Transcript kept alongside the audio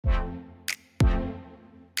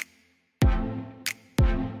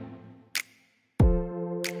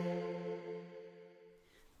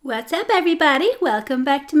What's up everybody? Welcome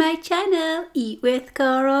back to my channel, Eat with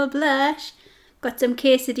Coral Blush. Got some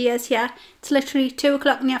quesadillas here. It's literally 2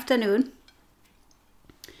 o'clock in the afternoon.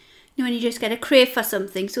 You know when you just get a crave for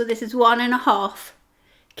something, so this is 1.5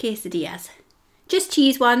 quesadillas. Just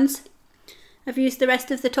cheese ones. I've used the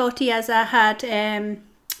rest of the tortillas I had,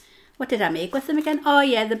 what did I make with them again? Oh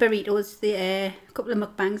yeah, the burritos, a couple of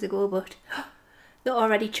mukbangs ago, but they're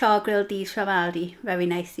already char grilled these from Aldi. Very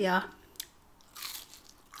nice they are.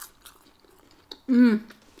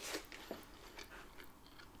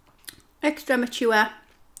 Extra mature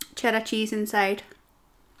cheddar cheese inside.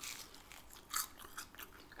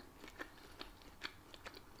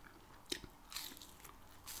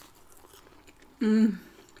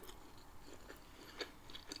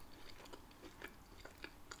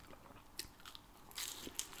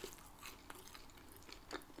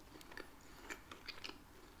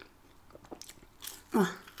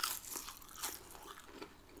 Oh.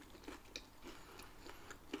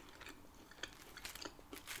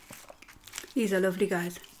 These are lovely,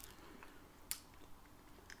 guys.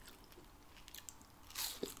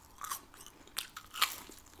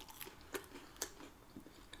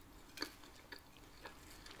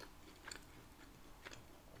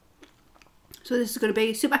 So this is going to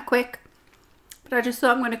be super quick, but I just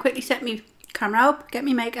thought I'm going to quickly set my camera up, get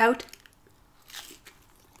my mic out,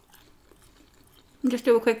 and just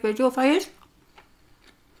do a quick video for you.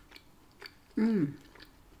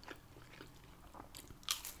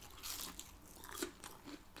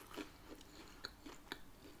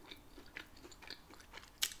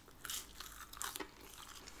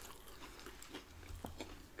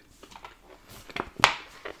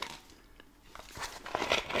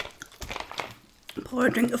 Pour a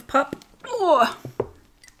drink of pop. Oh.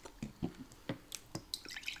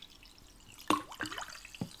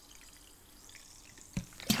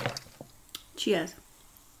 Cheers.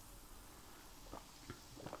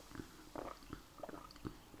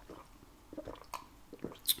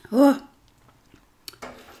 Oh.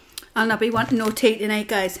 I'll not be wanting no tea tonight,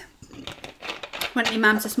 guys. Went to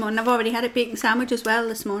my mum's this morning. I've already had a bacon sandwich as well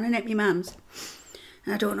this morning at my mum's.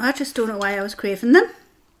 And I just don't know why I was craving them.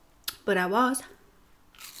 But I was.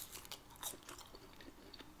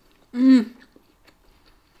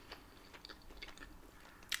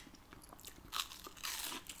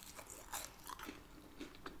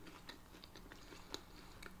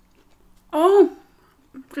 Oh,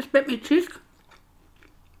 just bit me cheek.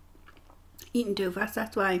 Eating too fast,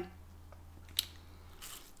 that's why.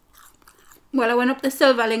 Well, I went up the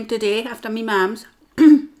Silver Link today after my mum's.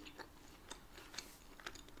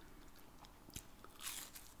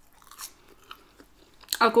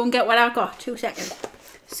 I'll go and get what I got, 2 seconds.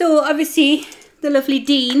 So obviously the lovely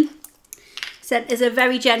Dean sent us a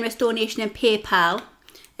very generous donation in PayPal,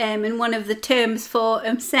 and one of the terms for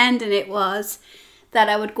sending it was that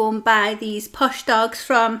I would go and buy these posh dogs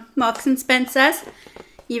from Marks and Spencer's.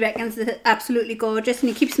 He reckons they're absolutely gorgeous and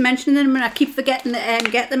he keeps mentioning them, and I keep forgetting to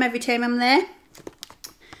get them every time I'm there.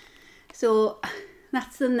 So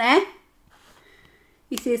that's them there.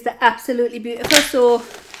 He says they're absolutely beautiful, so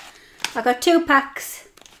I got 2 packs.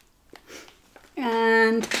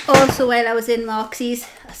 And also while I was in Marksy's,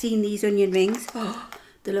 I seen these onion rings. Oh,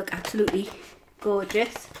 they look absolutely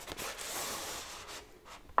gorgeous.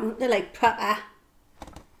 They're like proper,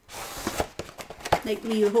 like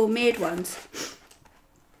real homemade ones.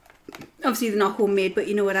 Obviously they're not homemade, but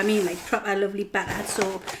you know what I mean, like proper lovely batter.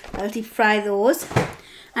 So I'll deep fry those.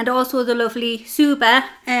 And also the lovely Suba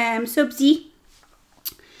Subzi.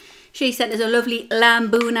 She sent us a lovely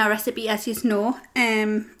lamboona recipe, as you know.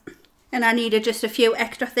 And I needed just a few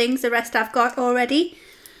extra things. The rest I've got already.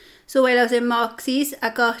 So while I was in Marksy's, I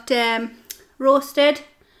got roasted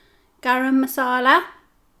garam masala.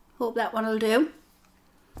 Hope that one will do.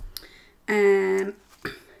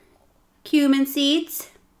 Cumin seeds.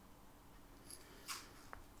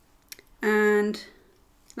 And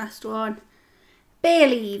last one, bay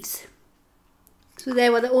leaves. So they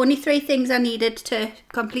were the only 3 things I needed to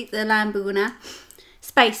complete the lamboona.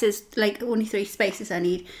 Spices, like only 3 spices I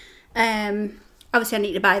need. Obviously I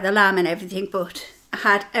need to buy the lamb and everything, but I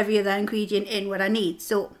had every other ingredient in what I need,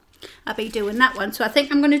 so I'll be doing that one. So I think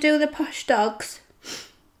I'm going to do the posh dogs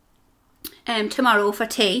tomorrow for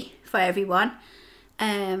tea for everyone,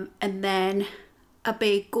 and then I'll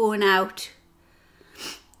be going out.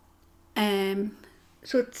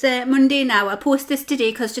 So it's Monday now. I'll post this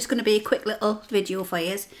today because it's just going to be a quick little video for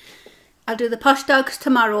you. I'll do the posh dogs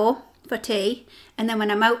tomorrow for tea, and then when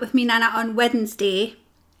I'm out with me nana on Wednesday,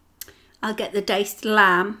 I'll get the diced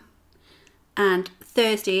lamb, and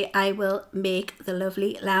Thursday I will make the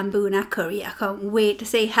lovely lambuna curry. I can't wait to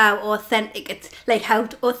see how authentic it's, like how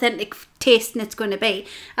authentic tasting it's going to be.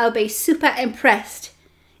 I'll be super impressed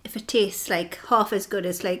if it tastes like half as good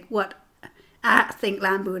as like what I think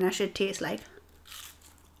lambuna should taste like.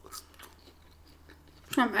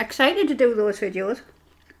 So I'm excited to do those videos.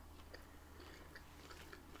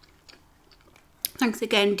 Thanks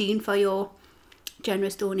again, Dean, for your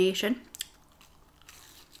generous donation.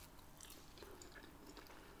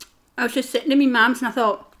 I was just sitting in my mum's and I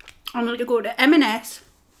thought, I'm going to go to M&S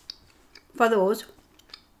for those.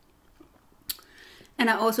 And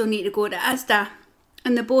I also need to go to Asda.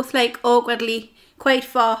 And they're both like awkwardly quite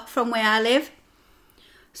far from where I live.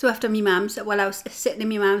 So after my mum's, well, I was sitting in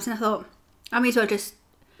my mum's and I thought, I may as well just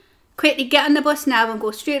quickly get on the bus now and go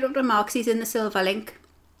straight up to Marks's in the Silverlink.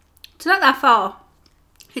 It's not that far.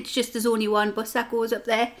 It's just there's only one bus that goes up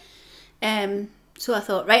there. So I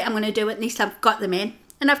thought, right, I'm going to do it. At least I've got them in.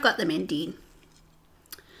 And I've got them in, Dean.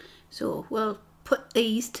 So we'll put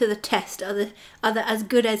these to the test. Are they as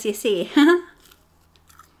good as you say?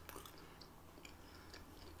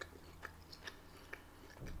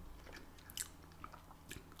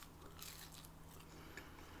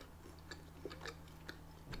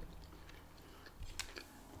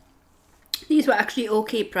 These were actually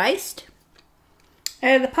okay priced.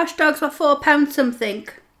 The posh dogs were £4 something.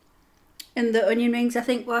 And the onion rings I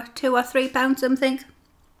think were £2 or £3 something.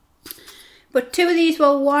 But two of these were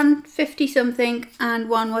 £1.50 something and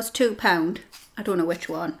one was £2. I don't know which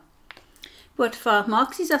one. But for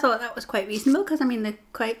Marks's I thought that was quite reasonable because I mean they're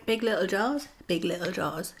quite big little jars. Big little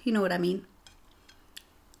jars, you know what I mean.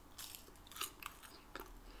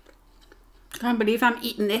 I can't believe I'm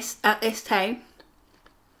eating this at this time.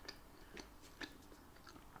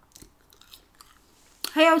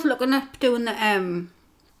 Hey, I was looking at doing the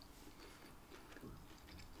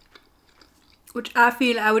which I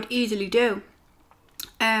feel I would easily do.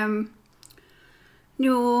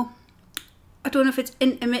 No, I don't know if it's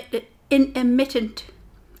intermittent.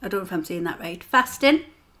 I don't know if I'm saying that right. Fasting.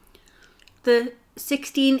 The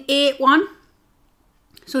 16-8 one.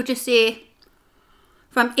 So just say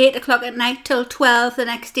from 8 o'clock at night till 12 the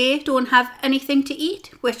next day. Don't have anything to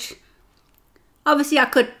eat. Which obviously I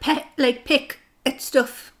could pick at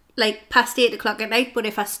stuff like past 8 o'clock at night. But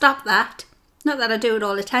if I stop that, not that I do it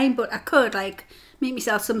all the time, but I could like make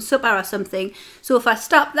myself some supper or something. So if I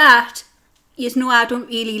stop that, you know I don't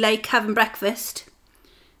really like having breakfast.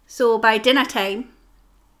 So by dinner time,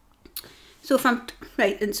 so from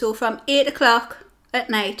 8 o'clock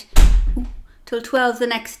at night till 12 the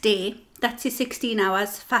next day, that's your 16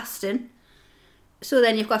 hours fasting. So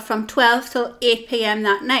then you've got from 12 till 8 PM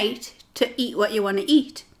that night to eat what you want to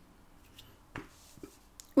eat.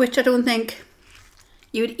 Which I don't think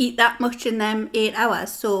you would eat that much in them 8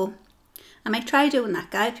 hours, so I might try doing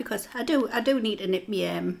that, guys, because I do need to nip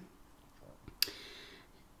me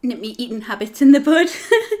eating habits in the bud.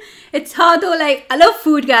 It's hard though, like I love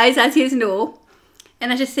food, guys, as you know,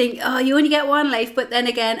 and I just think, oh, you only get one life, but then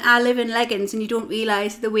again, I live in leggings and you don't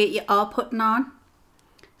realise the weight you are putting on.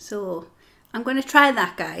 So I'm going to try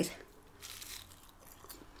that, guys.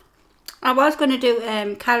 I was going to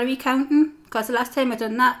do calorie counting because the last time I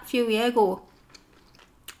done that a few years ago,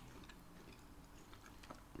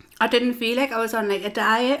 I didn't feel like I was on like a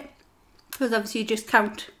diet, because obviously you just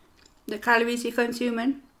count the calories you're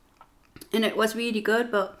consuming, and it was really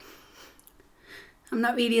good, but I'm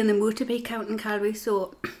not really in the mood to be counting calories,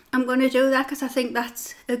 so I'm going to do that because I think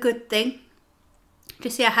that's a good thing.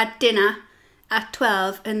 Just say I had dinner at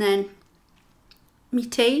 12 and then me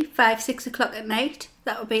tea 5-6 o'clock at night.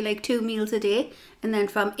 That would be like 2 meals a day, and then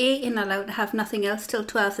from 8 you're allowed to have nothing else till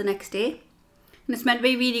 12 the next day. And it's meant to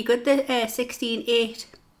be really good, the 16-8.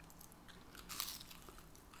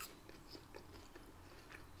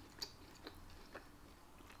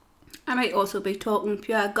 I might also be talking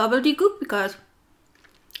pure gobbledygook because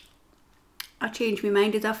I change my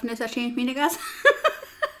mind as often as I change my niggers.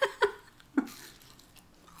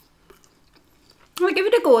 I'll give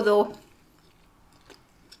it a go though.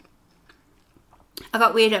 I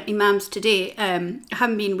got weighed at my mum's today. I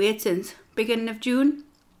haven't been weighed since beginning of June.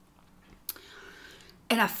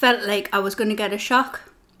 And I felt like I was going to get a shock.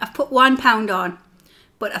 I've put 1 pound on,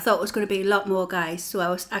 but I thought it was going to be a lot more, guys. So I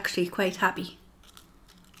was actually quite happy.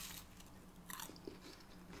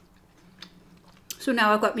 So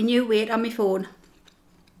now I've got my new weight on my phone.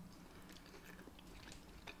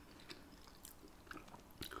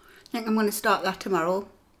 I think I'm going to start that tomorrow.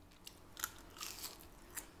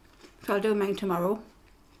 So I'll do mine tomorrow.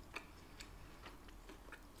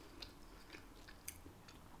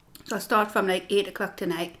 So I'll start from like 8 o'clock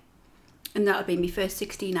tonight and that'll be my first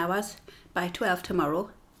 16 hours by 12 tomorrow.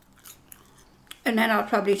 And then I'll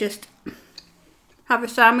probably just have a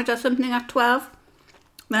sandwich or something at 12.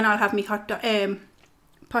 Then I'll have my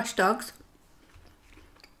posh dogs,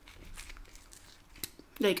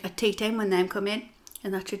 like at tea time when them come in,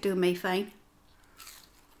 and that should do me fine.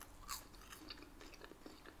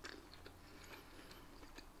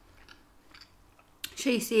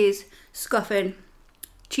 She says scoffing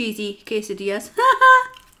cheesy quesadillas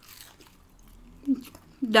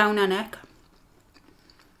down her neck.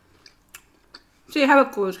 See how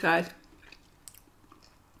it goes, guys.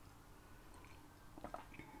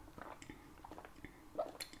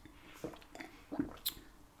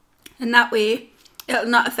 And that way it'll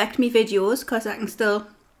not affect me videos, because I can still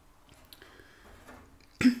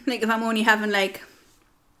like if I'm only having like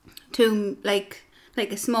two like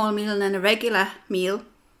a small meal and then a regular meal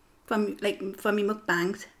for me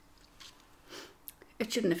mukbangs,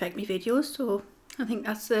 it shouldn't affect me videos. So I think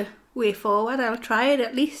that's the way forward. I'll try it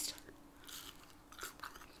at least.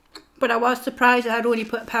 But I was surprised I had only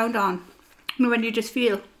put £1 on. You know, when you just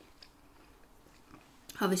feel,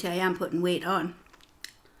 obviously I am putting weight on.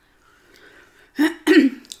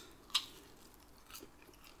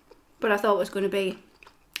 But I thought it was going to be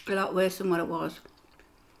a lot worse than what it was.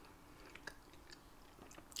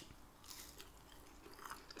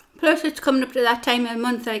 Plus it's coming up to that time of the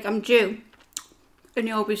month, like I'm due, and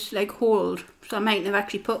you always like hold, so I mightn't have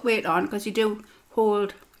actually put weight on, because you do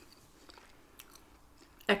hold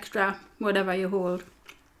extra whatever you hold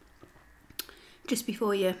just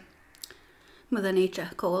before your Mother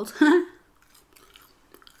Nature calls.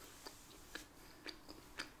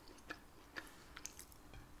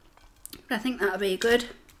 But I think that'll be a good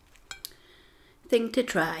thing to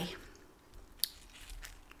try.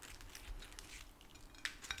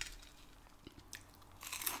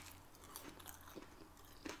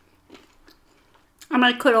 I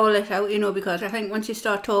might cut all this out, you know, because I think once you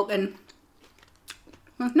start talking,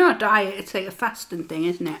 well, it's not a diet, it's like a fasting thing,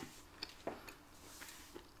 isn't it?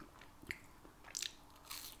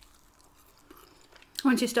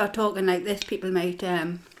 Once you start talking like this, people might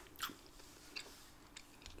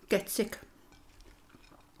get sick.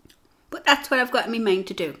 But that's what I've got in my mind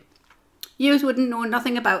to do. Yous wouldn't know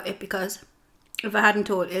nothing about it, because if I hadn't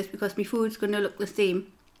told you, because my food's going to look the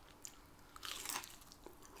same.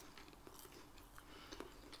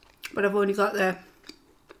 But I've only got the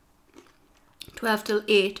 12 till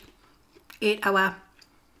 8 hour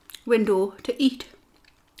window to eat.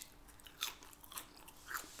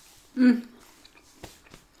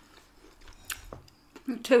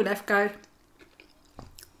 Two left, guys.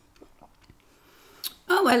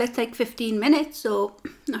 Oh well, it's like 15 minutes, so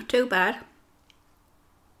not too bad.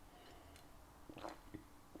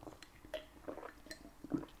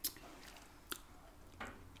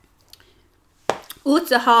 Oh,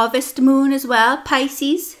 it's a harvest moon as well,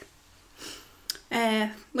 Pisces.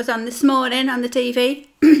 Was on this morning on the TV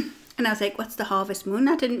and I was like, what's the harvest moon?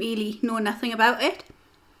 I didn't really know nothing about it.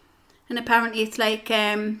 And apparently it's like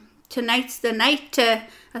tonight's the night to,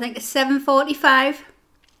 I think it's 7:45.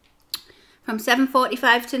 From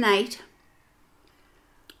 7:45 tonight,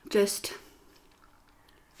 just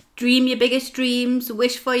dream your biggest dreams,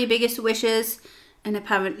 wish for your biggest wishes, and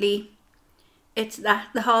apparently it's that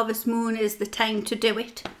the harvest moon is the time to do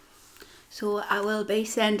it. So I will be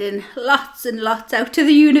sending lots and lots out to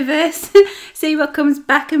the universe. See what comes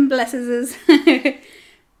back and blesses us.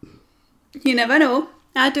 You never know.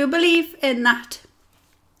 I do believe in that,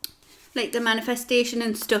 like the manifestation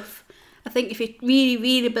and stuff. I think if you really,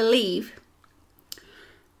 really believe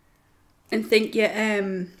and think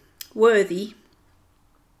you're worthy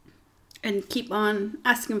and keep on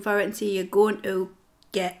asking for it and see you're going to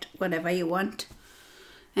get whatever you want,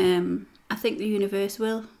 I think the universe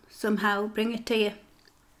will somehow bring it to you.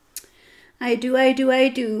 I do.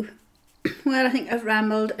 Well, I think I've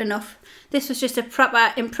rambled enough. This was just a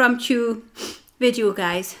proper impromptu video,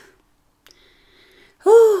 guys.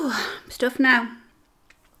 Oh, stuff now.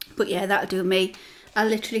 But yeah, that'll do me. I'll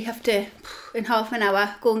literally have to, in half an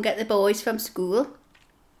hour, go and get the boys from school.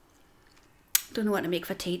 Don't know what to make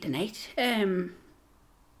for tea tonight. There's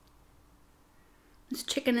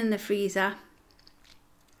chicken in the freezer.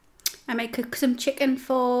 I might cook some chicken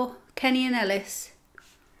for Kenny and Ellis.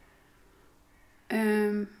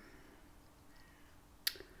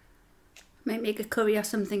 Might make a curry or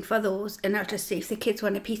something for those, and I'll just see if the kids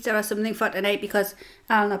want a pizza or something for tonight, because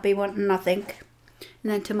I'll not be wanting nothing.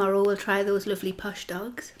 And then tomorrow we'll try those lovely posh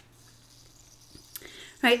dogs.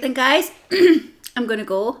 Right then, guys, I'm going to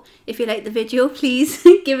go. If you like the video, please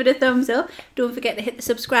give it a thumbs up. Don't forget to hit the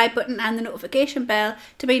subscribe button and the notification bell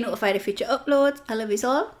to be notified of future uploads. I love you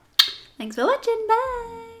all. Thanks for watching.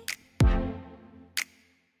 Bye.